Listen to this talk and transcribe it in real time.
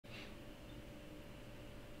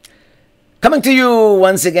Coming to you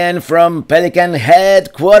once again from Pelican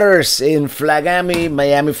headquarters in Flagami,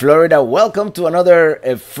 Miami, Florida. Welcome to another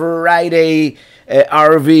Friday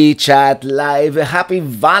RV chat live. Happy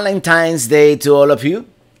Valentine's Day to all of you.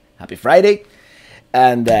 Happy Friday.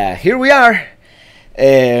 And here we are.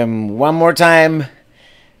 One more time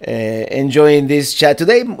enjoying this chat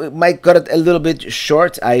today. Might cut it a little bit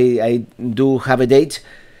short. I do have a date.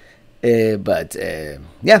 But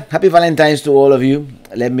yeah, happy Valentine's to all of you.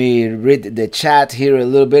 Let me read the chat here a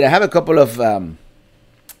little bit. I have a couple of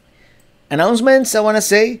announcements I want to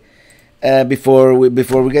say before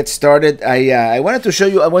we get started. I wanted to show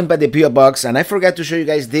you. I went by the PO box and I forgot to show you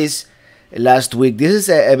guys this last week. This is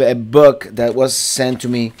a book that was sent to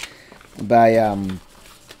me by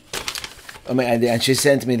and she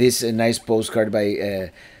sent me this nice postcard by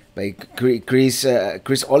Chris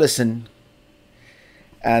Olesen.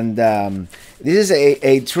 And this is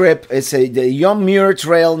a trip. It's the Young Muir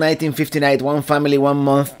Trail 1959, one family, 1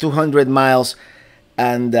 month, 200 miles,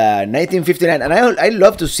 and 1959. And I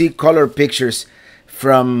love to see color pictures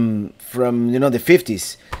from the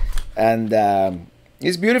 50s, and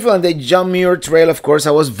it's beautiful. And the Young Muir Trail, of course,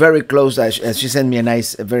 I was very close. As she sent me a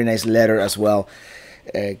very nice letter as well,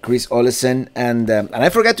 Chris Olesen, and I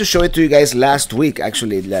forgot to show it to you guys last week.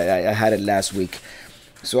 Actually, I had it last week.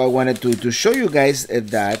 So I wanted to show you guys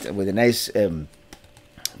that with a nice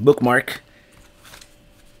bookmark.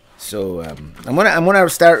 So I'm gonna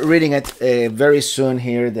start reading it very soon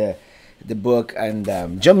here, the book.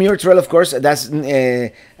 And John Muir Trail, of course, that's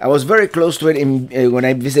I was very close to it when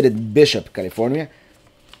I visited Bishop, California.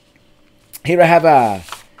 Here I have a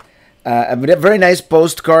very nice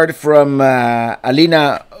postcard from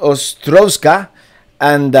Alina Ostrovska,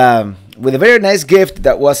 and with a very nice gift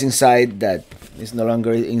that was inside that. It's no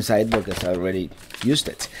longer inside because I already used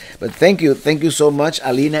it. But thank you so much,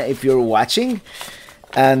 Alina, if you're watching.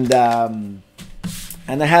 And I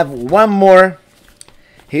have one more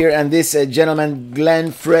here, and this gentleman,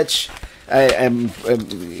 Glenn Fritsch,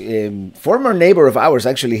 former neighbor of ours.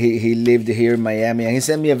 Actually, he lived here in Miami, and he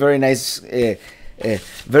sent me a very nice,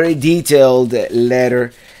 very detailed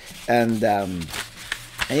letter. And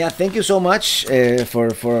yeah, thank you so much for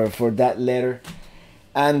that letter.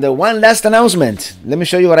 And one last announcement. Let me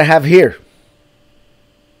show you what I have here.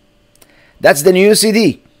 That's the new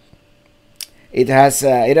CD. It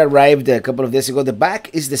arrived a couple of days ago. The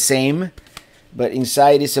back is the same, but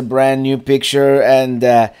inside is a brand new picture. And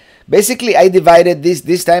basically, I divided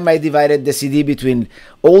this time. I divided the CD between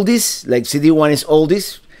oldies, like CD 1 is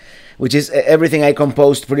oldies, which is everything I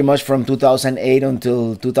composed pretty much from 2008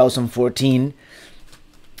 until 2014.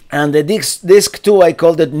 And the disc 2, I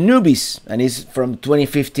called it Newbies, and it's from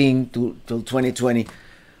 2015 to 2020,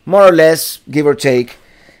 more or less, give or take.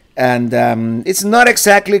 And it's not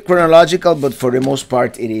exactly chronological, but for the most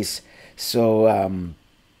part, it is. So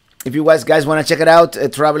if you guys want to check it out,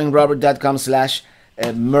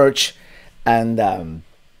 travelingrobert.com/merch, and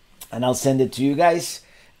I'll send it to you guys.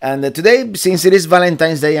 And today, since it is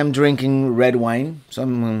Valentine's Day, I'm drinking red wine,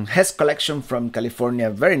 some Hess collection from California,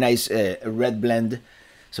 very nice red blend.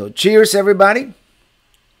 So cheers, everybody.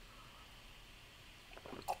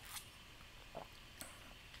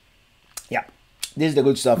 Yeah, this is the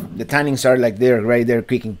good stuff. The tannins are like there, right there,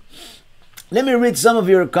 kicking. Let me read some of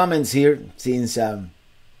your comments here, since that's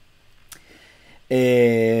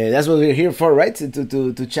what we're here for, right?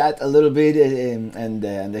 To chat a little bit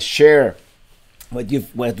and share what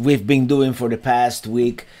we've been doing for the past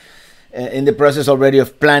week. In the process already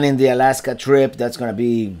of planning the Alaska trip. That's gonna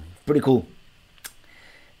be pretty cool.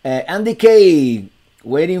 Andy K,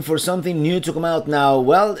 waiting for something new to come out now.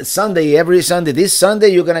 Well, Sunday, every Sunday. This Sunday,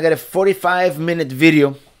 you're going to get a 45-minute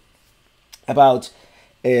video about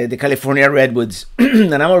the California redwoods.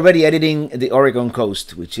 And I'm already editing the Oregon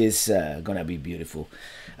coast, which is going to be beautiful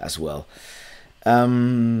as well.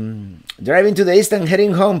 Driving to the east and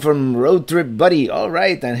heading home from Road Trip Buddy. All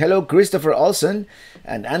right. And hello, Christopher Olson.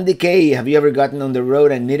 And Andy K, have you ever gotten on the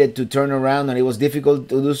road and needed to turn around and it was difficult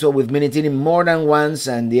to do so with Mini Tini more than once?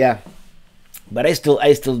 And yeah, but I still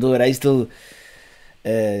do it. I still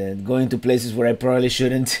going to places where I probably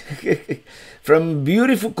shouldn't. From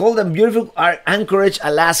cold and beautiful Anchorage,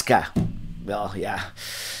 Alaska. Well, yeah,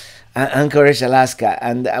 Anchorage, Alaska.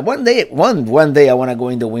 And one day I want to go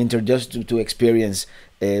in the winter just to experience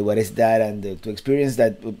what is that, and to experience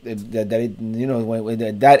that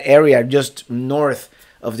that area just north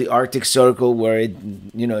of the Arctic Circle, where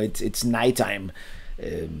it's nighttime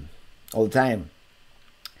all the time.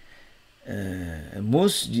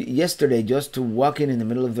 Moose yesterday just walking in the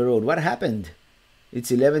middle of the road. What happened?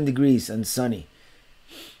 It's 11 degrees and sunny.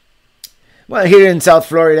 Well, here in South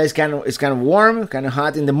Florida, it's kind of warm, kind of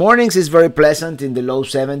hot. In the mornings, it's very pleasant in the low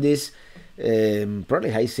 70s,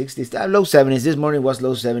 probably high 60s, low 70s. This morning was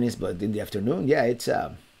low 70s, but in the afternoon, yeah, it's.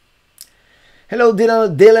 Hello,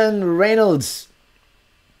 Dylan Reynolds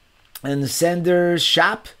and Sanders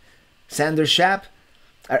Shap.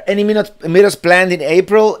 Are any meetups planned in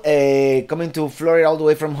April? Coming to Florida all the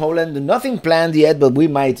way from Holland. Nothing planned yet, but we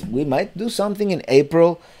might do something in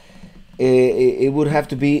April. It would have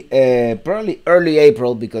to be probably early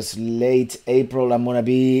April, because late April I'm gonna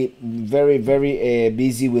be very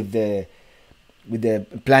busy with the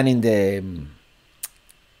planning the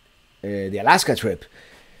Alaska trip.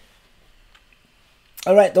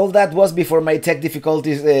 All right, all that was before my tech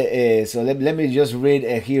difficulties. So let me just read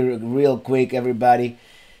here real quick, everybody.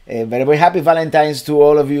 Very happy Valentines to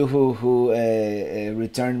all of you who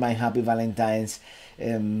returned my happy Valentines.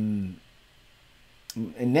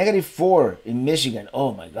 -4 in Michigan.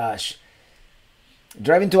 Oh my gosh.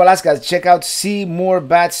 Driving to Alaska, check out Seymour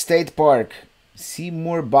Bats State Park.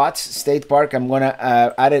 Seymour Bats State Park. I'm gonna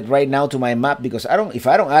add it right now to my map, because if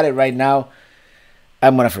I don't add it right now,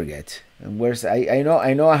 I'm gonna forget. And where's I know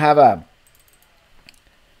I have a.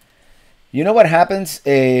 You know what happens?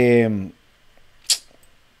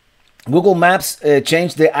 Google Maps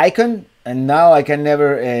changed the icon, and now I can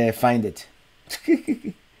never find it.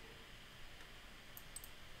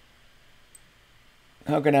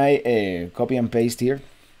 How can I copy and paste here?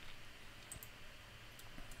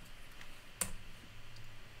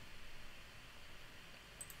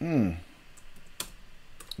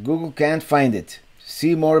 Google can't find it.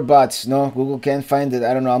 See more bots. No, Google can't find it.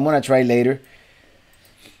 I don't know. I'm gonna try later.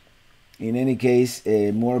 In any case,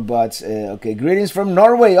 more bots. Okay, greetings from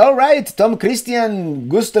Norway. All right, Tom Christian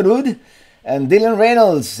Gusterud and Dylan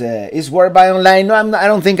Reynolds. Is Whereby online? No, I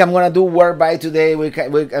don't think I'm gonna do Whereby today.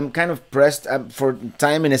 I'm kind of pressed for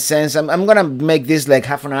time in a sense. I'm gonna make this like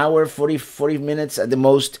half an hour, 40 minutes at the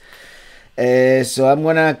most. So I'm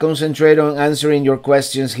gonna concentrate on answering your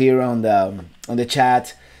questions here on the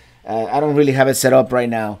chat. I don't really have it set up right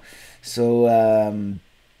now, so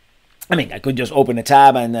I mean I could just open a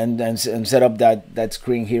tab and set up that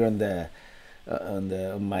screen here on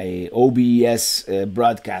my OBS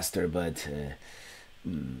broadcaster. But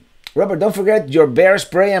Robert, don't forget your bear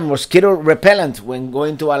spray and mosquito repellent when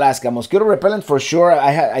going to Alaska. Mosquito repellent for sure.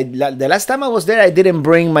 The last time I was there, I didn't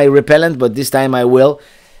bring my repellent, but this time I will.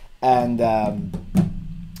 And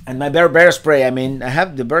my bear spray. I mean, I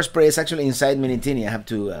have the bear spray is actually inside Minitini. I have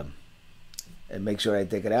to make sure I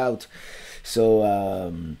take it out. So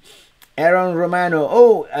Aaron Romano.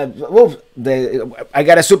 I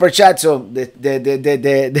got a super chat, so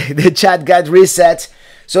the chat got reset.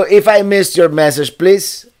 So if I missed your message,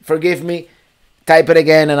 please forgive me. Type it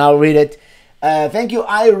again and I'll read it. Thank you,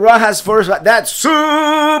 I Rojas, for that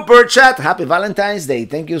super chat. Happy Valentine's Day.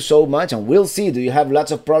 Thank you so much. And we'll see. Do you have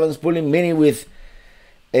lots of problems pulling Minnie with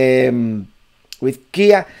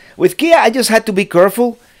Kia? With Kia, I just had to be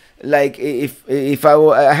careful. Like if I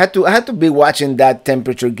had to be watching that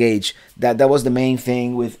temperature gauge. That was the main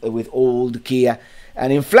thing with old Kia.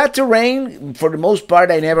 And in flat terrain, for the most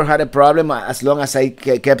part, I never had a problem as long as I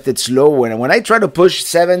kept it slow. When I try to push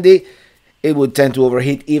 70, it would tend to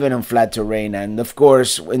overheat even on flat terrain. And of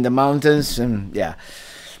course, in the mountains, yeah.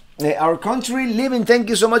 Our country living, thank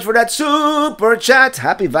you so much for that super chat.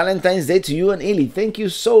 Happy Valentine's Day to you and Ili. Thank you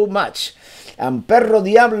so much. Perro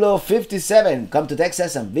Diablo 57, come to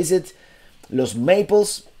Texas and visit Los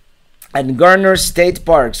Maples and Garner State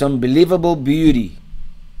Parks. Unbelievable beauty.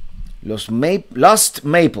 Lost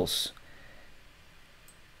Maples.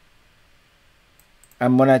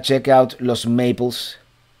 I'm gonna check out Los Maples.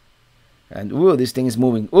 And ooh, this thing is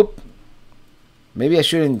moving. Oop. Maybe I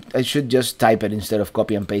shouldn't. I should just type it instead of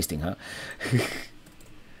copy and pasting, huh?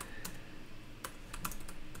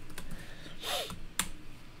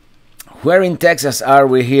 Where in Texas are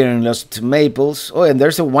we here in Los Maples? Oh, and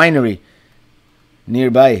there's a winery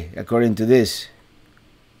nearby, according to this.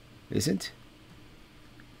 Is it?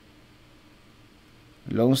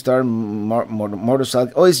 Lone Star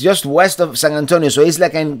Motorcycle. Oh, it's just west of San Antonio, so it's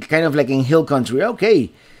like kind of like in hill country.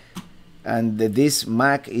 Okay. And this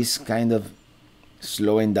Mac is kind of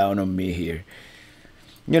slowing down on me here.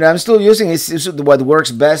 You know, I'm still using it's what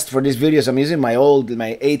works best for these videos. I'm using my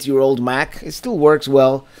 8-year-old Mac. It still works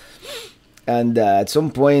well. And at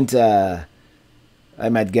some point, I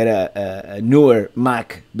might get a newer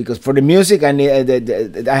Mac, because for the music, I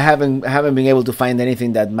haven't been able to find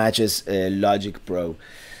anything that matches Logic Pro.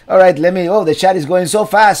 All right, oh, the chat is going so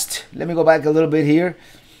fast. Let me go back a little bit here,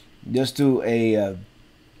 just to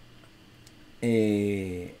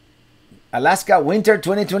Alaska winter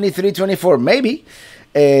 2023-24, maybe.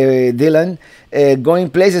 Dylan. Going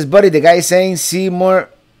places, buddy. The guy is saying, see more.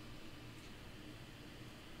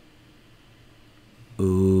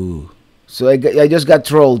 Ooh. So I just got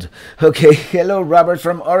trolled. Okay. Hello, Robert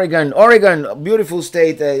from Oregon. Oregon, beautiful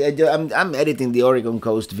state. I'm editing the Oregon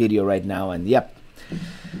Coast video right now, and yep.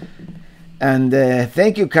 And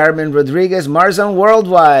thank you, Carmen Rodriguez. Marzon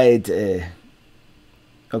Worldwide.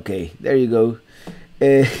 Okay, there you go.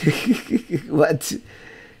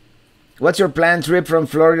 What's your planned trip from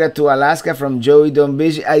Florida to Alaska from Joey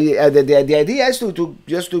Dombish? The idea is to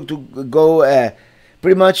go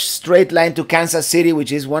pretty much straight line to Kansas City,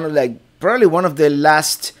 which is probably one of the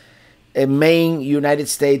last main United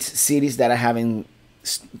States cities that I haven't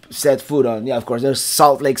set foot on. Yeah, of course, there's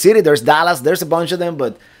Salt Lake City, there's Dallas, there's a bunch of them,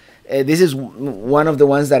 but this is one of the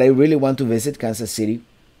ones that I really want to visit, Kansas City.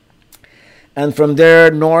 And from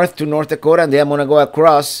there north to North Dakota, and then I'm gonna go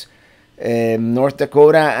across North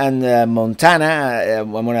Dakota and Montana.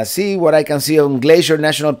 I'm gonna see what I can see on Glacier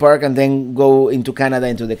National Park, and then go into Canada,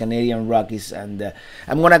 into the Canadian Rockies, and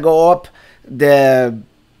I'm gonna go up the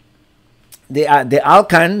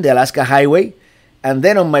Alcan, the Alaska Highway, and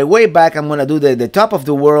then on my way back, I'm gonna do the top of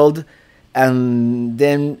the world, and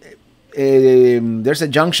then there's a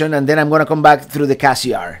junction, and then I'm gonna come back through the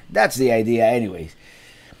Cassiar. That's the idea, anyways.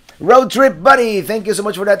 Road trip buddy, thank you so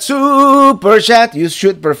much for that super chat. You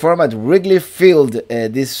should perform at Wrigley Field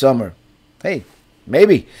this summer. Hey,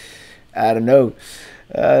 maybe. I don't know.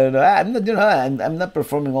 I'm not, I'm not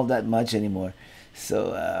performing all that much anymore.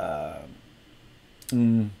 So,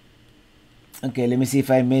 okay, let me see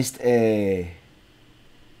if I missed.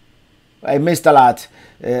 I missed a lot.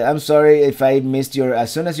 I'm sorry if I missed your.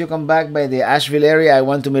 As soon as you come back by the Asheville area, I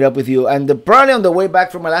want to meet up with you. And probably on the way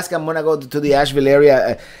back from Alaska, I'm gonna go to the Asheville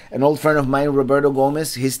area. An old friend of mine, Roberto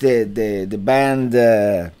Gomez. He's the band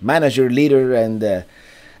manager, leader, and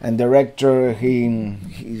director.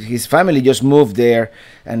 His family just moved there,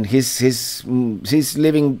 and he's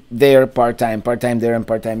living there part time there and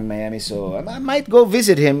part time in Miami. So I might go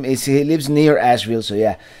visit him. He lives near Asheville. So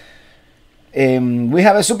yeah. We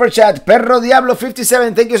have a super chat, Perro Diablo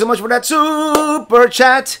 57. Thank you so much for that super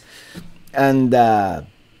chat. And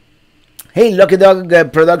hey, Lucky Dog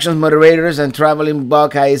Productions moderators and traveling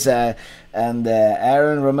Buckeyes and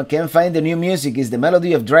Aaron Roma can't find the new music. Is the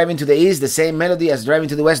melody of Driving to the East the same melody as Driving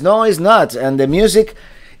to the West? No, it's not. And the music,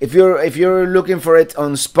 if you're looking for it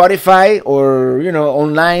on Spotify or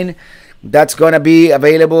online, that's gonna be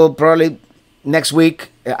available probably next week.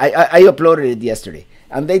 I uploaded it yesterday.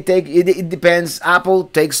 And they take it depends. Apple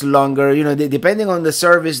takes longer, depending on the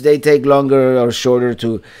service, they take longer or shorter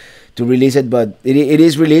to release it. But it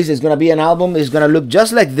is released. It's gonna be an album. It's gonna look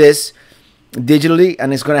just like this, digitally,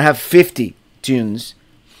 and it's gonna have 50 tunes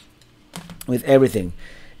with everything.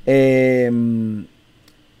 Do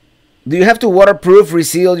you have to waterproof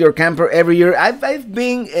reseal your camper every year? I've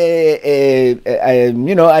been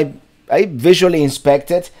I visually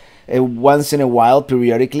inspect it once in a while,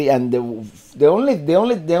 periodically, and the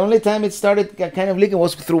only time it started kind of leaking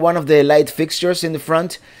was through one of the light fixtures in the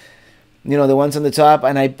front, the ones on the top,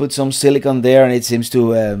 and I put some silicone there, and it seems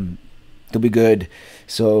to be good.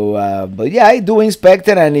 So, but yeah, I do inspect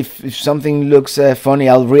it, and if something looks funny,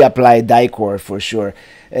 I'll reapply Dicor for sure.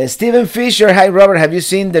 Stephen Fisher, hi Robert, have you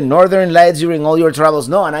seen the Northern Lights during all your travels?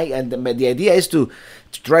 No, and the idea is to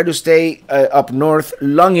try to stay up north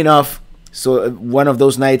long enough so one of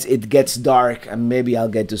those nights it gets dark, and maybe I'll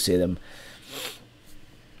get to see them.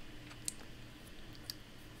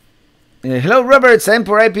 Hello, Robert.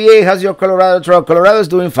 Sempor IPA. How's your Colorado truck? Colorado's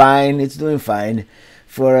doing fine. It's doing fine.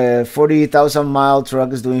 For a 40,000 mile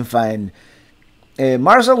truck, is doing fine.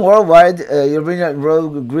 Marson Worldwide, your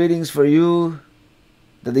road greetings for you.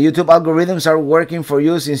 That the YouTube algorithms are working for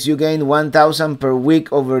you since you gained 1,000 per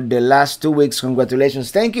week over the last 2 weeks.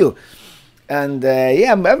 Congratulations. Thank you. And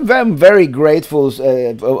yeah, I'm very grateful.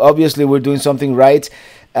 Obviously, we're doing something right,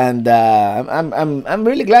 and I'm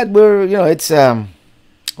really glad we're it's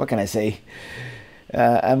what can I say?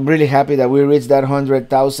 I'm really happy that we reached that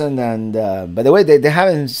 100,000. And by the way, they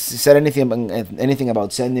haven't said anything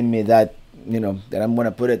about sending me that that I'm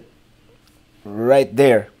gonna put it right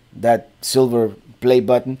there, that silver play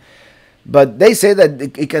button. But they say that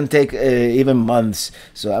it can take even months,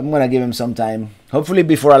 so I'm gonna give him some time. Hopefully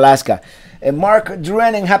before Alaska. Mark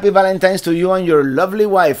Drenning, happy Valentine's to you and your lovely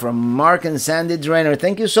wife, from Mark and Sandy Drenner.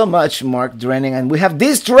 Thank you so much, Mark Drenning. And we have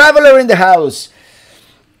this traveler in the house.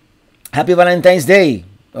 Happy Valentine's Day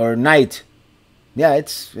or night. Yeah,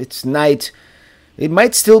 it's night. It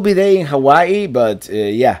might still be day in Hawaii, but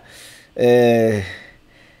yeah.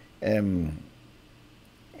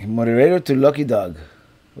 Moderator to Lucky Dog.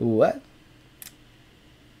 What?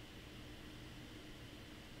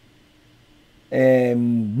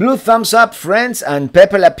 Blue thumbs up, friends, and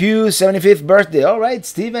Pepe Le Pew 75th birthday. All right,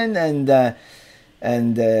 Steven and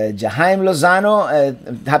Jaheim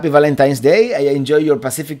Lozano, happy Valentine's Day. I enjoy your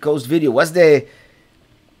Pacific Coast video.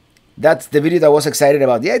 That's the video that I was excited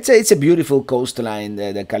about. Yeah, it's a beautiful coastline.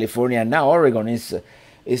 The California and now Oregon is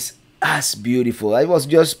as beautiful. I was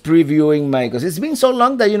just previewing because it's been so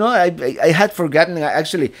long that I had forgotten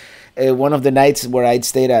actually one of the nights where I'd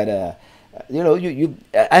stayed at.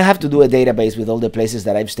 I have to do a database with all the places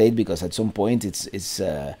that I've stayed because at some point it's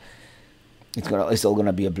all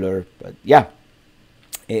gonna be a blur. But yeah.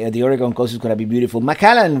 The Oregon coast is going to be beautiful.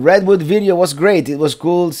 McAllen, Redwood video was great. It was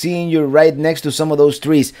cool seeing you right next to some of those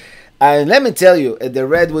trees. And let me tell you, the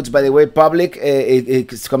Redwoods, by the way, public,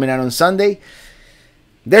 it's coming out on Sunday.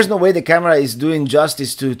 There's no way the camera is doing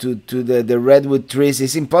justice to the Redwood trees.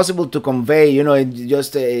 It's impossible to convey,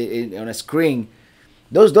 just on a screen.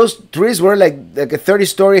 Those trees were like a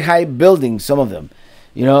 30-story high building, some of them.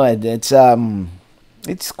 And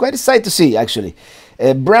it's quite a sight to see, actually.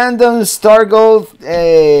 Brandon Stargold,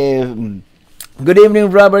 good evening,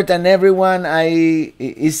 Robert and everyone.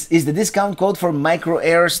 Is the discount code for Micro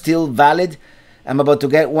Air still valid? I'm about to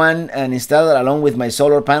get one and install it along with my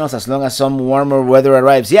solar panels as long as some warmer weather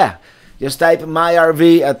arrives. Yeah, just type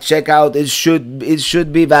MyRV at checkout. It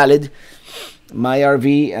should be valid,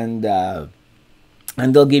 MyRV, and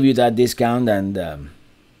they'll give you that discount and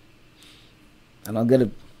I'll get a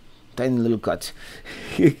tiny little cut.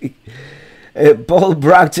 Paul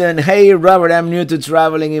Brockton, hey Robert, I'm new to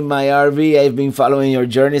traveling in my RV. I've been following your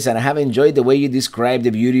journeys and I have enjoyed the way you describe the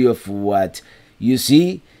beauty of what you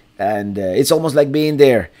see, and it's almost like being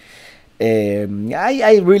there.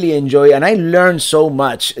 I really enjoy, and I learned so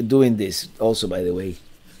much doing this also, by the way.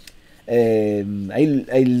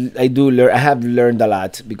 I do learn. I have learned a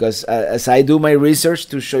lot because as I do my research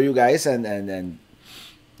to show you guys, and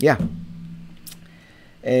yeah.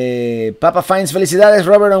 Papa finds felicidades,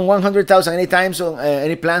 Robert, on 100,000. Any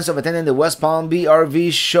plans of attending the West Palm Beach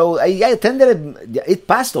RV show? I attended it. It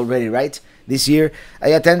passed already, right? This year. I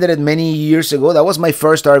attended it many years ago. That was my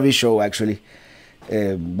first RV show, actually.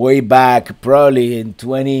 Way back, probably in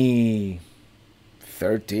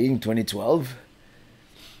 2013, 2012.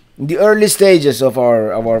 In the early stages of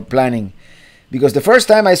our planning. Because the first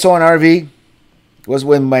time I saw an RV was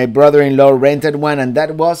when my brother-in-law rented one, and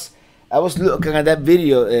that was... I was looking at that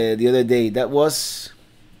video the other day. That was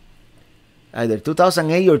either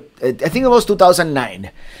 2008 or I think it was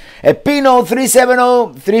 2009. Pino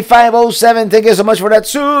 3703507. Thank you so much for that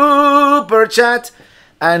super chat.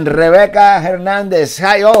 And Rebecca Hernandez.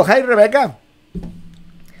 Hi all. Hi Rebecca.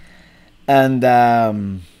 And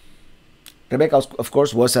Rebecca, of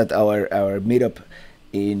course, was at our meetup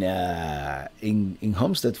in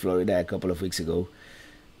Homestead, Florida, a couple of weeks ago.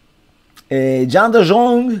 John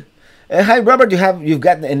DeJong. Hi Robert, you've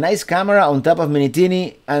got a nice camera on top of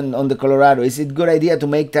Minitini and on the Colorado. Is it a good idea to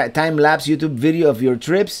make time-lapse YouTube video of your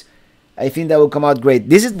trips? I think that will come out great.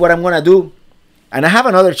 This is what I'm gonna do, and I have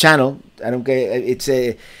another channel. I don't care.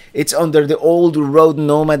 It's under the Old Road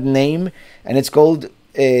Nomad name, and it's called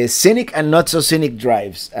Scenic and Not So Scenic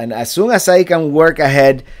Drives. And as soon as I can work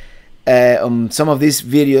ahead on some of these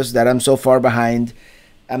videos that I'm so far behind,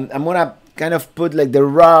 I'm gonna kind of put like the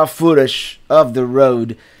raw footage of the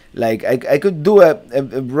road. Like I could do a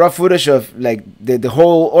raw footage of like the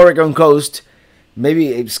whole Oregon coast,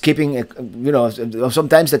 maybe skipping,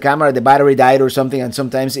 sometimes the battery died or something, and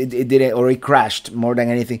sometimes it didn't, or it crashed more than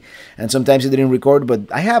anything, and sometimes it didn't record.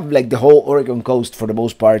 But I have like the whole Oregon coast for the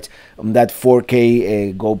most part on that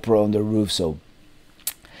 4K GoPro on the roof. So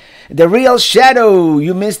the Real Shadow,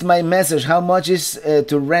 you missed my message. How much is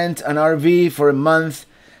to rent an RV for a month?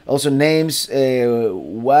 Also names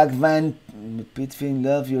Wagvan. Pitfin,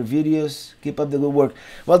 love your videos. Keep up the good work.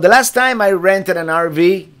 Well, the last time I rented an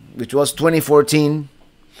RV, which was 2014,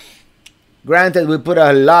 granted we put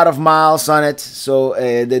a lot of miles on it, so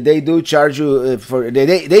they do charge you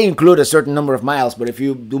they include a certain number of miles, but if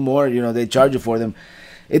you do more, they charge you for them.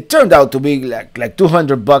 It turned out to be like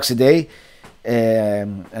 $200 a day,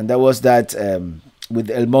 and that was that with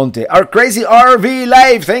El Monte. Our crazy RV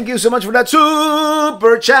life. Thank you so much for that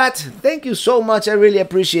super chat. Thank you so much. I really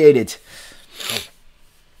appreciate it.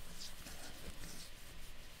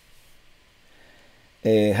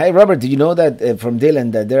 Hi Robert, did you know that from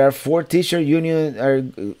Dylan that there are 4 teacher unions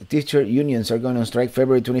are going on strike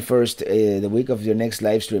February 21st, the week of your next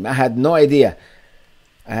live stream? I had no idea.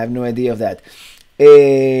 I have no idea of that.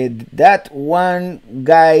 That one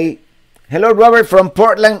guy. Hello Robert from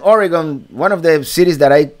Portland, Oregon, one of the cities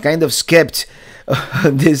that I kind of skipped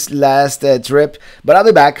this last trip, but I'll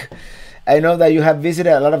be back. I know that you have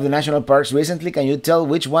visited a lot of the national parks recently. Can you tell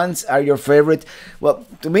which ones are your favorite? Well,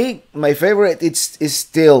 to me, my favorite is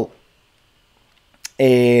still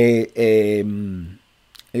a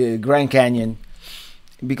Grand Canyon,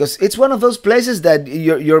 because it's one of those places that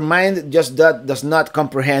your mind just does not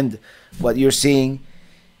comprehend what you're seeing.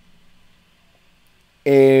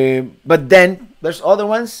 But then there's other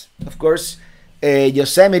ones, of course.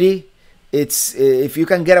 Yosemite. It's if you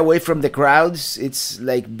can get away from the crowds, it's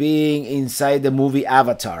like being inside the movie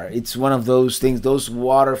Avatar. It's one of those things, those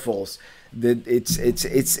waterfalls. That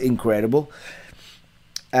it's incredible.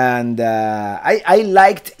 And I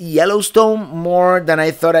liked Yellowstone more than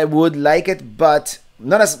I thought I would like it, but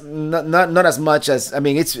not as much as, I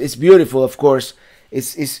mean, it's beautiful, of course.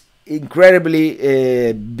 It's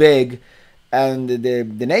incredibly big, and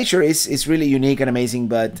the nature is really unique and amazing.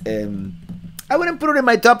 But I wouldn't put it in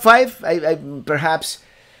my top five. I perhaps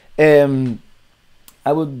I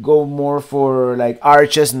would go more for like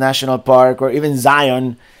Arches National Park or even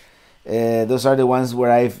Zion. Those are the ones where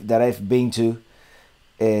I've been to.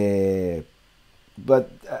 But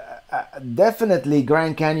definitely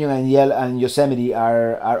Grand Canyon and Yosemite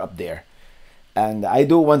are up there. And I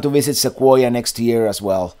do want to visit Sequoia next year as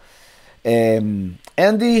well.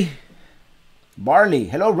 Andy Barley,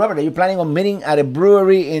 hello Robert. Are you planning on meeting at a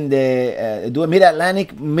brewery in the do a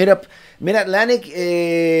Mid-Atlantic meetup? Mid-Atlantic,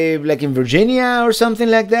 like in Virginia or something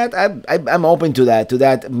like that. I'm open to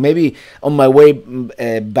that. Maybe on my way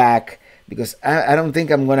back, because I don't think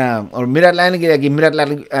I'm gonna, or Mid-Atlantic, like in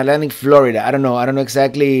Mid-Atlantic, Florida. I don't know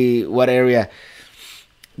exactly what area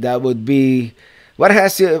that would be. What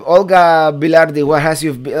has you, Olga Bilardi? What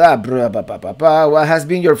has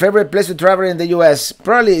been your favorite place to travel in the U.S.?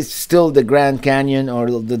 Probably it's still the Grand Canyon,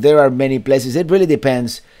 or there are many places. It really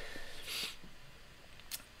depends.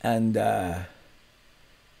 And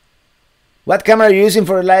what camera are you using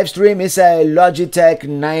for a live stream? It's a Logitech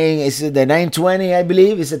 9. It's the 920, I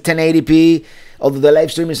believe. It's a 1080p. Although the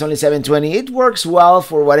live stream is only 720, it works well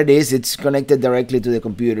for what it is. It's connected directly to the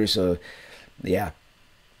computer, so yeah.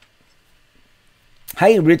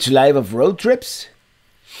 Hi, Rich Live of Road Trips.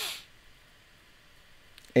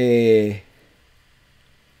 Hey,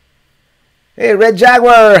 Red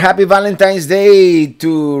Jaguar, happy Valentine's Day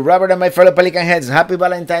to Robert and my fellow Pelican Heads. Happy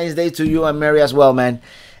Valentine's Day to you and Mary as well, man.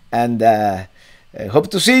 And hope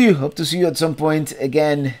to see you. Hope to see you at some point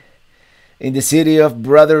again in the city of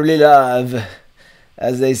brotherly love,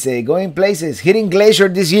 as they say. Going places. Hitting Glacier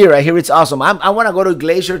this year. I hear it's awesome. I want to go to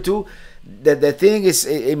Glacier too. The thing is,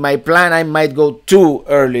 in my plan, I might go too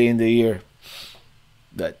early in the year,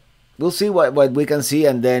 but we'll see what we can see,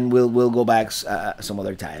 and then we'll go back some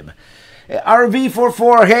other time.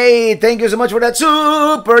 RV44, hey, thank you so much for that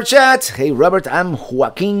super chat. Hey Robert, I'm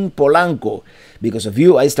Joaquin Polanco. Because of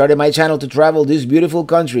you, I started my channel to travel this beautiful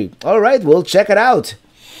country. All right, we'll check it out.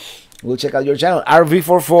 We'll check out your channel,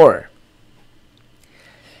 RV44.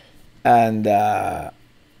 And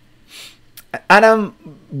Adam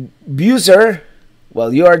Buser,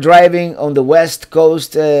 while you are driving on the West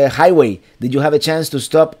Coast Highway, did you have a chance to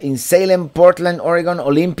stop in Salem, Portland, Oregon,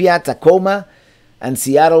 Olympia, Tacoma, and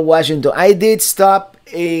Seattle, Washington? I did stop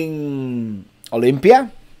in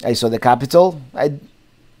Olympia. I saw the Capitol.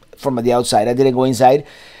 From the outside. I didn't go inside.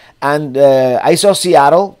 And I saw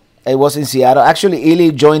Seattle. I was in Seattle. Actually,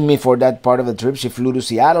 Illy joined me for that part of the trip. She flew to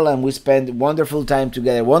Seattle, and we spent wonderful time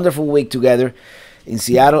together, wonderful week together in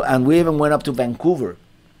Seattle, and we even went up to Vancouver.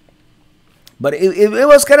 But it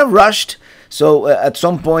was kind of rushed. So at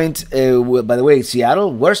some point, by the way,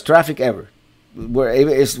 Seattle, worst traffic ever.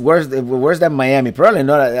 It's worse than Miami. Probably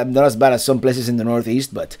not as bad as some places in the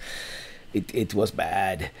Northeast, but it was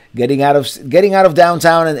bad getting out of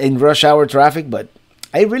downtown and in rush hour traffic. But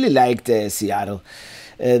I really liked Seattle.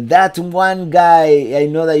 That one guy, I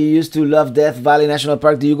know that you used to love Death Valley National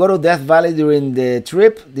Park. Do you go to Death Valley during this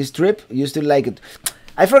trip? You used to like it.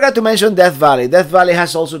 I forgot to mention Death Valley. Death Valley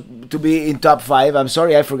has also to be in top 5. I'm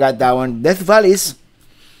sorry, I forgot that one. Death Valley is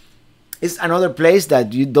another place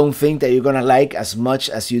that you don't think that you're gonna like as much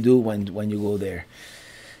as you do when you go there.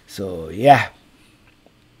 So yeah.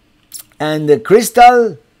 And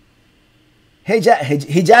Crystal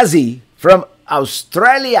Hijazi from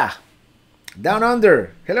Australia, down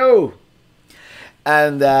under. Hello.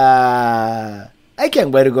 And I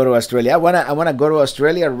can't wait to go to Australia. I wanna go to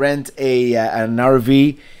Australia, rent an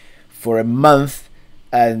RV for a month,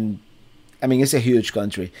 and I mean it's a huge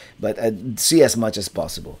country, but see as much as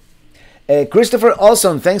possible. Christopher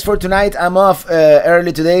Olson, thanks for tonight. I'm off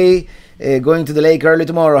early today, going to the lake early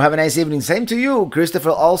tomorrow. Have a nice evening. Same to you,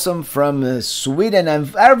 Christopher Olson from Sweden. And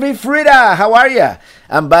Arvi Frida, how are you?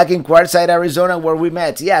 I'm back in Quartzsite, Arizona, where we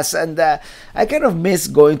met. Yes, and I kind of miss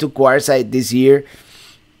going to Quartzsite this year.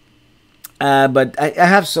 But I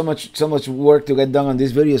have so much work to get done on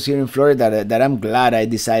these videos here in Florida that I'm glad I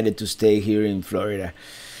decided to stay here in Florida.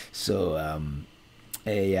 So,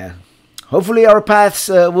 yeah. Hopefully our paths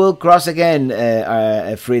will cross again,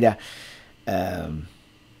 Frida,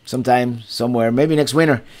 sometime, somewhere, maybe next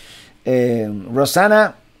winter.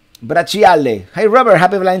 Rosanna Bracciale. Hi, Robert.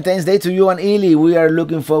 Happy Valentine's Day to you and Ely. We are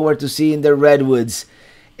looking forward to seeing the redwoods.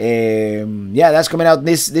 Yeah, that's coming out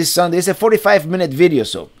this Sunday. It's a 45-minute video,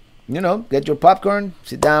 so, you know, get your popcorn,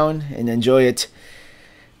 sit down, and enjoy it.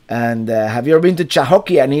 And have you ever been to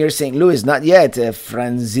Cahokia near St. Louis? Not yet,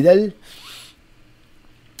 Franzidel.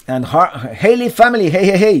 And Haley family,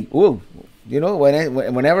 hey. Ooh, you know,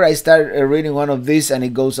 whenever I start reading one of these and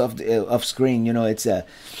it goes off screen, you know, it's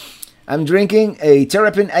I'm drinking a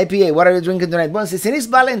Terrapin IPA. What are you drinking tonight? Well, since it's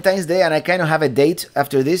Valentine's Day and I kind of have a date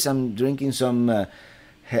after this, I'm drinking some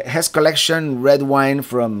Hess Collection red wine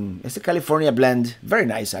from, it's a California blend. Very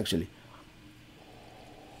nice, actually.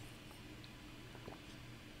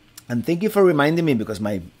 And thank you for reminding me, because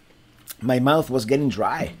my mouth was getting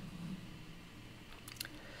dry.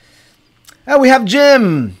 And we have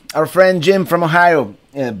Jim, our friend Jim from Ohio,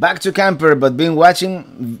 back to camper, but been watching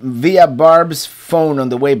via Barb's phone on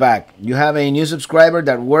the way back. You have a new subscriber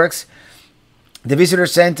that works the visitor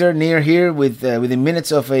center near here within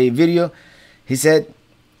minutes of a video. He said,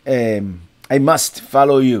 I must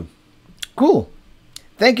follow you. Cool.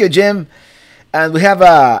 Thank you, Jim. And we have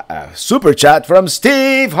a super chat from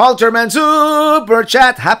Steve Halterman. Super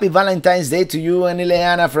chat. Happy Valentine's Day to you and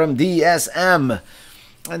Ileana from DSM.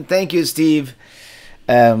 And thank you, Steve.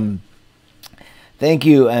 Thank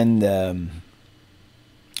you. And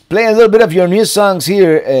play a little bit of your new songs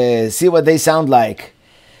here. See what they sound like.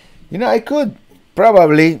 You know, I could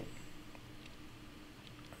probably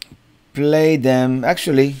play them.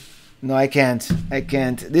 Actually, no, I can't.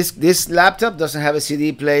 This laptop doesn't have a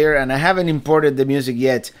CD player, and I haven't imported the music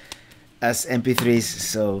yet as MP3s.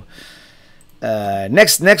 So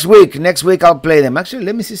next week I'll play them. Actually,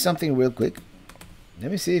 let me see something real quick. Let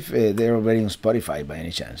me see if they're already on Spotify by any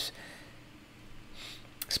chance.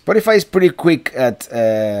 Spotify is pretty quick at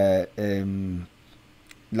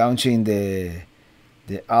launching the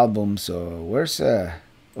album. So where's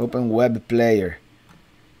Open Web Player?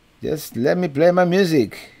 Just let me play my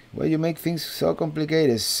music. Why you make things so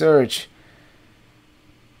complicated? Search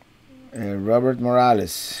Robert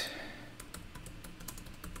Morales.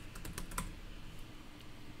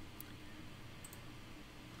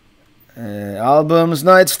 Albums,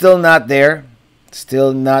 no, it's still not there.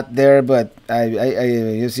 But I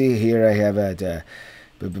you see here I have at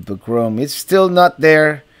Chrome. It's still not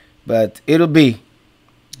there, but it'll be.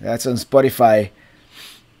 That's on Spotify.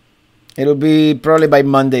 It'll be probably by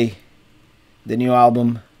Monday, the new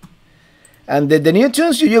album. And the new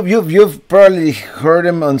tunes, you've probably heard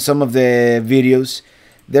them on some of the videos.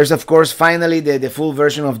 There's, of course, finally the full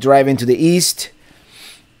version of Driving to the East.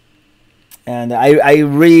 And I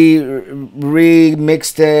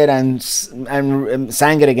remixed it and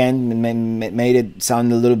sang it again, and made it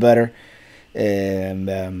sound a little better.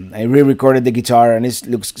 I re-recorded the guitar, and I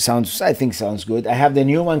think sounds good. I have the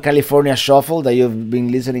new one, California Shuffle, that you've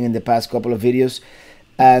been listening in the past couple of videos,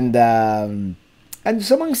 and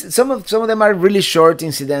some of them are really short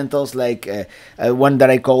incidentals, like one that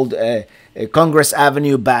I called Congress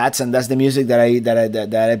Avenue Bats, and that's the music that I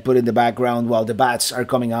put in the background while the bats are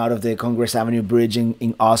coming out of the Congress Avenue Bridge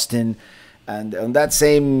in Austin. And on that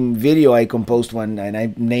same video, I composed one, and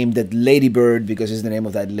I named it Lady Bird because it's the name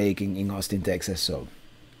of that lake in Austin, Texas. So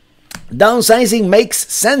downsizing makes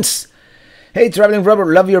sense. Hey, Traveling Robert,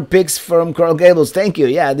 love your pics from Coral Gables. Thank you.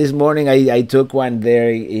 Yeah, this morning I took one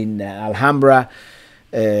there in Alhambra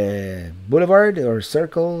Boulevard or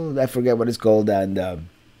Circle. I forget what it's called. And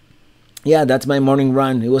yeah, that's my morning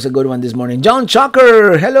run. It was a good one this morning. John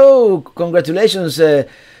Chucker, hello. Congratulations,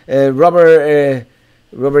 Robert.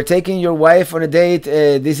 Robert, taking your wife on a date.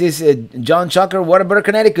 This is John Chucker, Waterbury,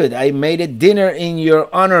 Connecticut. I made a dinner in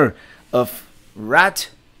your honor of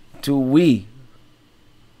ratatouille.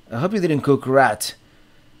 I hope you didn't cook rat.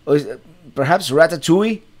 Or perhaps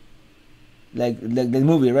ratatouille? Like the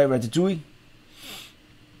movie, right? Ratatouille.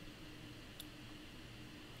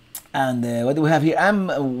 And what do we have here?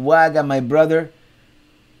 I'm Waga, my brother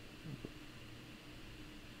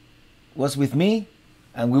was with me.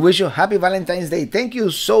 And we wish you happy Valentine's Day. Thank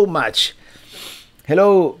you so much.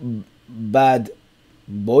 Hello, bad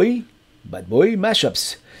boy. Bad boy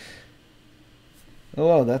mashups.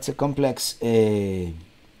 Oh, that's a complex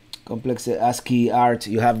ASCII art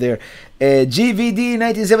you have there. GVD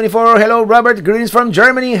 1974. Hello, Robert. Greetings from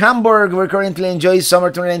Germany, Hamburg. We're currently enjoying summer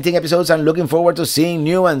 2019 episodes and looking forward to seeing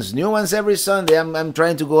new ones. New ones every Sunday. I'm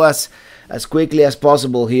trying to go as quickly as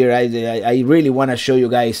possible here. I really want to show you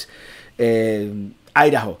guys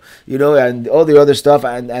Idaho, you know, and all the other stuff,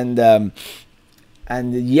 and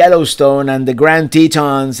Yellowstone and the Grand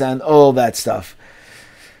Tetons and all that stuff.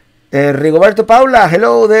 Rigoberto Paula,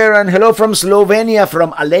 hello there, and hello from Slovenia,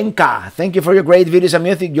 from Alenka. Thank you for your great videos and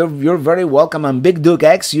music. You're very welcome. And Big Duke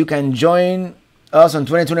X, you can join us on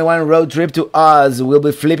 2021 road trip to Oz. We'll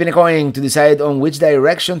be flipping a coin to decide on which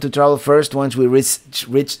direction to travel first once we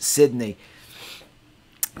reach Sydney.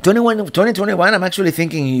 2021, I'm actually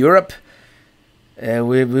thinking Europe.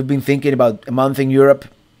 We've been thinking about a month in Europe,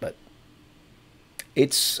 but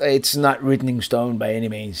it's not written in stone by any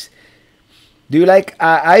means. Do you like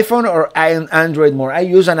iPhone or Android more? I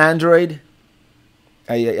use an Android.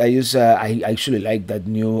 I actually like that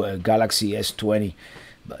new Galaxy S20,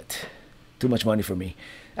 but too much money for me.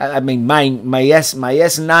 I mean, my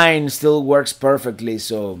S9 still works perfectly,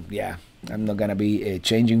 so yeah, I'm not gonna be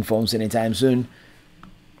changing phones anytime soon.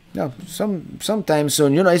 No, sometime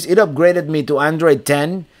soon. You know, it upgraded me to Android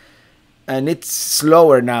 10, and it's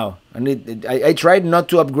slower now. And I tried not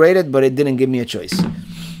to upgrade it, but it didn't give me a choice.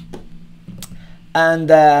 And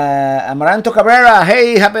Amaranto Cabrera,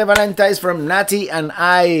 hey, happy Valentine's from Natty and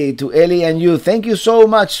I to Ellie and you. Thank you so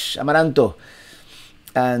much, Amaranto.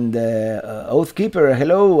 And Oathkeeper,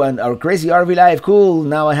 hello, and our Crazy RV Live, cool.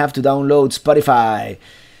 Now I have to download Spotify.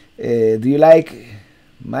 Do you like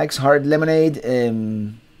Mike's Hard Lemonade?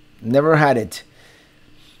 Never had it.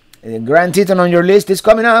 Grand Teton on your list is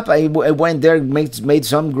coming up. I went there, made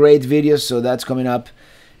some great videos, so that's coming up.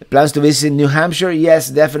 Plans to visit New Hampshire? Yes,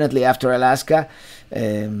 definitely after Alaska.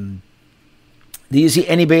 Do you see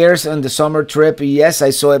any bears on the summer trip? Yes, I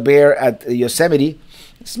saw a bear at Yosemite.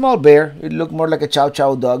 A small bear. It looked more like a chow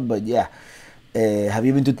chow dog, but yeah. Have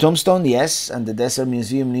you been to Tombstone? Yes. And the Desert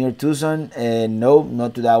Museum near Tucson? No,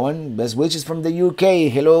 not to that one. Best wishes from the UK.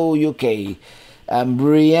 Hello, UK.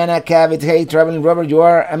 Brianna Cavett. Hey, Traveling Robert, you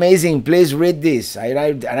are amazing. Please read this.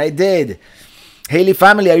 And I did. Haley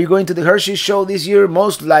family, are you going to the Hershey show this year?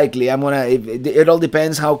 Most likely. I'm gonna. It all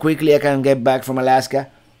depends how quickly I can get back from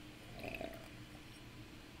Alaska.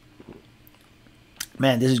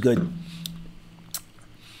 Man, this is good.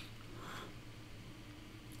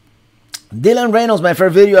 Dylan Reynolds, my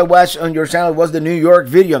first video I watched on your channel was the New York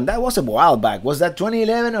video. That was a while back. Was that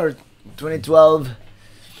 2011 or 2012?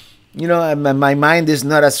 You know, my mind is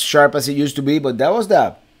not as sharp as it used to be, but that was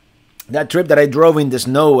that trip that I drove in the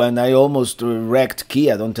snow and I almost wrecked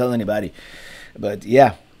Kia. Don't tell anybody. But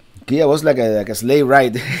yeah, Kia was like a sleigh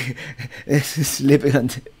ride. Sleeping on.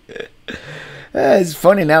 It's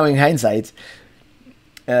funny now in hindsight.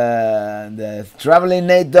 The Traveling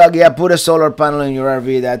Nate Dog, yeah, put a solar panel in your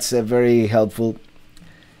RV. That's very helpful.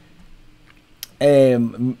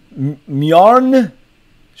 Mjorn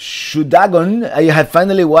Shudagon, I have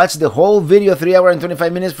finally watched the whole video, 3 hours and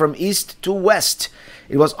 25 minutes from east to west.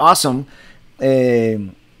 It was awesome.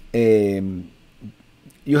 You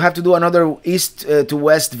have to do another east to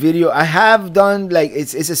west video. I have done, like,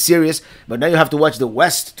 it's a series, but now you have to watch the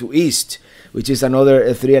west to east, which is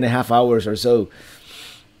another 3.5 hours or so.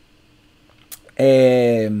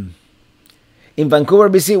 In Vancouver,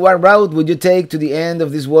 BC, what route would you take to the end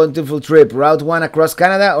of this wonderful trip? Route 1 across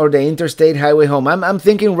Canada or the interstate highway home? I'm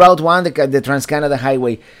thinking Route 1, the Trans-Canada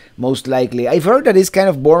Highway, most likely. I've heard that it's kind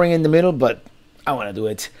of boring in the middle, but I want to do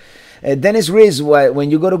it. Dennis Rees, when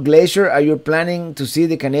you go to Glacier, are you planning to see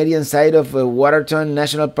the Canadian side of Waterton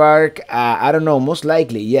National Park? I don't know, most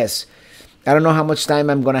likely, yes. I don't know how much time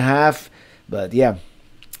I'm going to have, but yeah.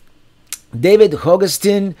 David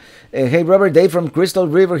Hogestin, hey Robert, Dave from Crystal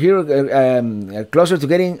River here, closer to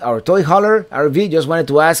getting our toy hauler RV. Just wanted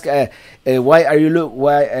to ask, why are you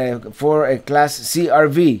for a Class C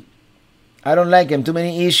RV? I don't like them, too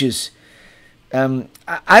many issues.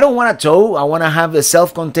 I don't want a tow. I want to have a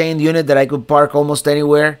self-contained unit that I could park almost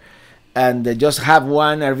anywhere and just have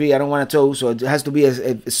one RV. I don't want a tow, so it has to be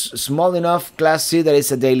a small enough Class C that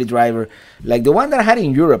it's a daily driver, like the one that I had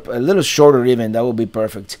in Europe, a little shorter even. That would be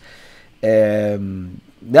perfect.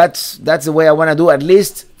 That's the way I want to do, at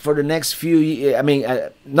least for the next few years. I mean,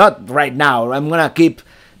 not right now. I'm gonna keep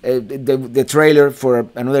the trailer for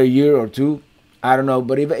another year or two. I don't know,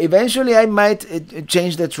 but eventually I might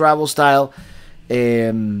change the travel style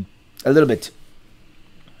a little bit.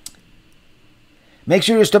 Make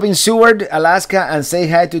sure you stop in Seward, Alaska, and say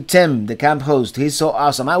hi to Tim, the camp host. He's so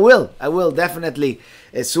awesome. I will definitely.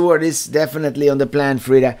 Seward is definitely on the plan,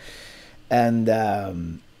 Frida. And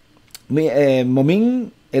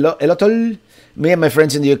Moming Elotol, me and my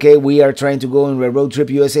friends in the UK, we are trying to go on a road trip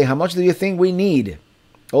USA. How much do you think we need?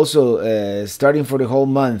 Also, starting for the whole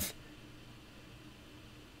month.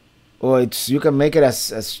 Or you can make it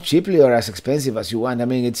as cheaply or as expensive as you want. I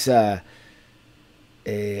mean, it's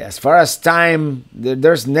as far as time,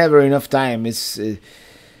 there's never enough time. It's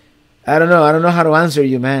I don't know how to answer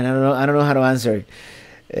you, man. I don't know how to answer.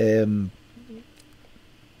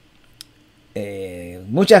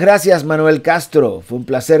 Muchas gracias, Manuel Castro. Fue un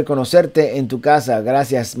placer conocerte en tu casa.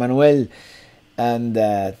 Gracias, Manuel. And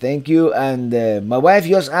thank you. And my wife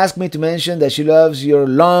just asked me to mention that she loves your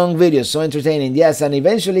long videos, so entertaining. Yes, and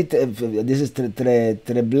eventually, this is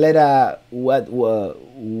Treblera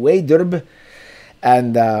Waderb.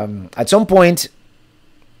 And at some point,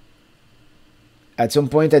 I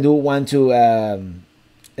do want to.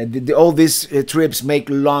 All these trips make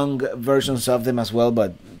long versions of them as well,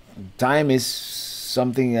 but time is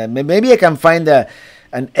something. Maybe I can find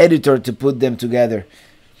an editor to put them together.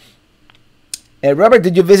 Robert,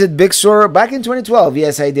 did you visit Big Sur back in 2012?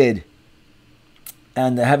 Yes, I did.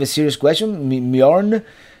 And I have a serious question. Mjorn,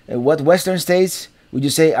 what Western states would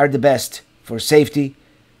you say are the best for safety,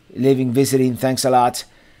 living, visiting? Thanks a lot.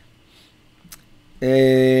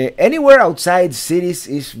 Anywhere outside cities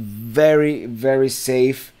is very, very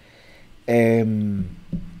safe. Utah,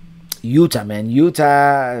 man.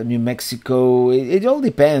 Utah, New Mexico. It all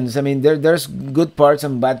depends. I mean, there's good parts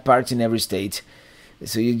and bad parts in every state.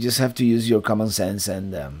 So you just have to use your common sense,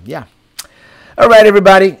 and yeah. All right,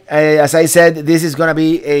 everybody. As I said, this is gonna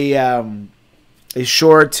be a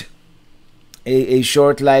short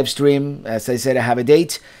live stream. As I said, I have a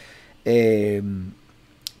date.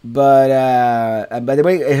 But by the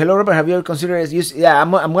way, hello, Robert. Have you ever considered use? Yeah, I'm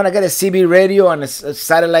gonna get a CB radio and a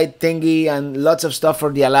satellite thingy and lots of stuff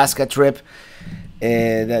for the Alaska trip.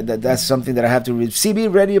 That's something that I have to read.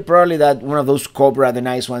 CB radio, probably that one of those Cobra, the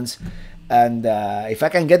nice ones. And if I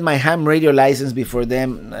can get my ham radio license before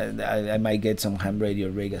them, I might get some ham radio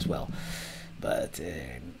rig as well. But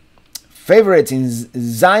favorites in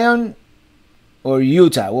Zion or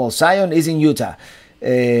Utah? Well, Zion is in Utah.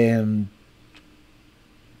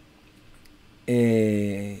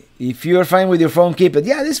 If you're fine with your phone, keep it.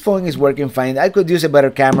 Yeah, this phone is working fine. I could use a better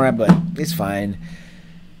camera, but it's fine.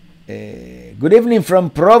 Good evening from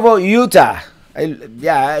Provo, Utah.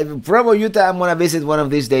 Provo, Utah. I'm gonna visit one of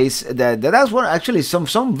these days. That's one actually.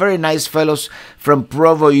 Some very nice fellows from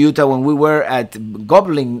Provo, Utah. When we were at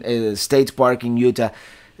Goblin State Park in Utah,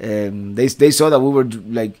 they saw that we were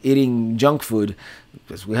like eating junk food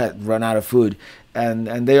because we had run out of food, and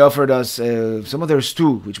they offered us some of their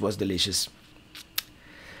stew, which was delicious.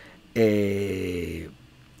 Van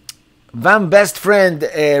best friend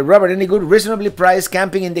Robert, any good reasonably priced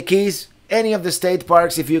camping in the Keys? Any of the state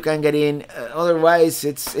parks if you can get in. Otherwise,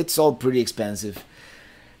 it's all pretty expensive.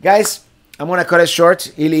 Guys, I'm gonna cut it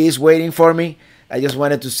short. Ili is waiting for me. I just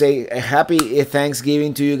wanted to say a happy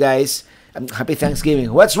Thanksgiving to you guys. Happy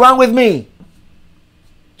Thanksgiving. What's wrong with me?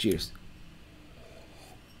 Cheers.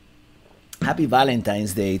 Happy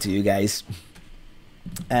Valentine's Day to you guys.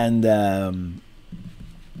 And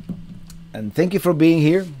thank you for being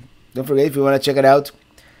here. Don't forget, if you want to check it out,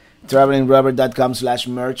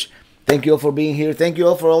 travelingrobert.com/merch. Thank you all for being here. Thank you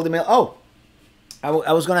all for all the mail. Oh,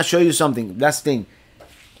 I was going to show you something. Last thing.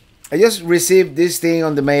 I just received this thing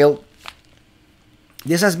on the mail.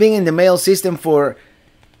 This has been in the mail system for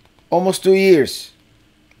almost 2 years.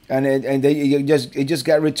 And it just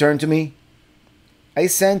got returned to me. I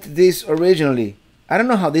sent this originally. I don't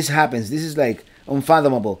know how this happens. This is like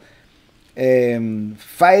unfathomable.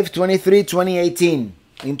 5/23/2018.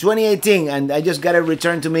 In 2018, and I just got it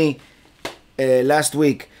returned to me last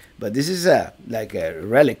week. But this is like a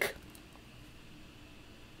relic.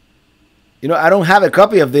 You know, I don't have a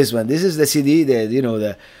copy of this one. This is the CD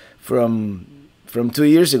that from 2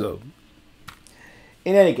 years ago.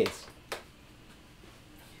 In any case,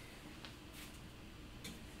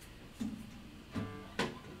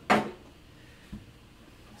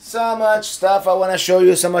 so much stuff I want to show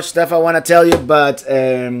you, so much stuff I want to tell you, but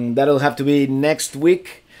that'll have to be next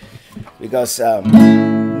week because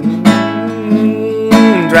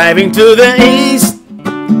driving to the east.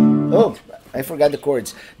 Oh, I forgot the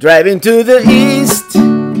chords. Driving to the east,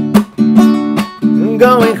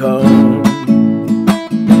 going home.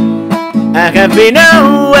 I have been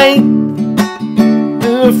away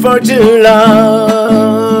for too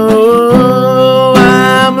long.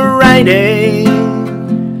 I'm riding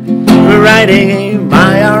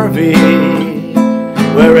my RV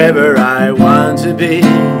wherever I want to be.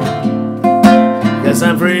 'Cause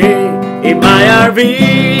I'm free in my RV.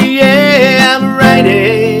 Yeah, I'm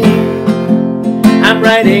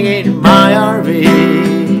riding in my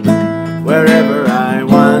RV, wherever I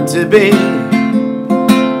want to be.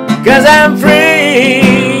 'Cause I'm free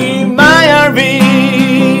in my RV.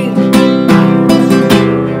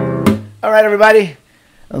 All right, everybody.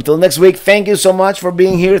 Until next week, thank you so much for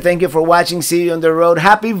being here. Thank you for watching. See you on the road.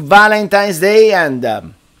 Happy Valentine's Day,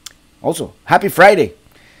 and also happy Friday.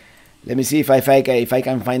 Let me see if I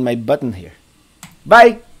can find my button here.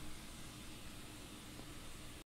 Bye.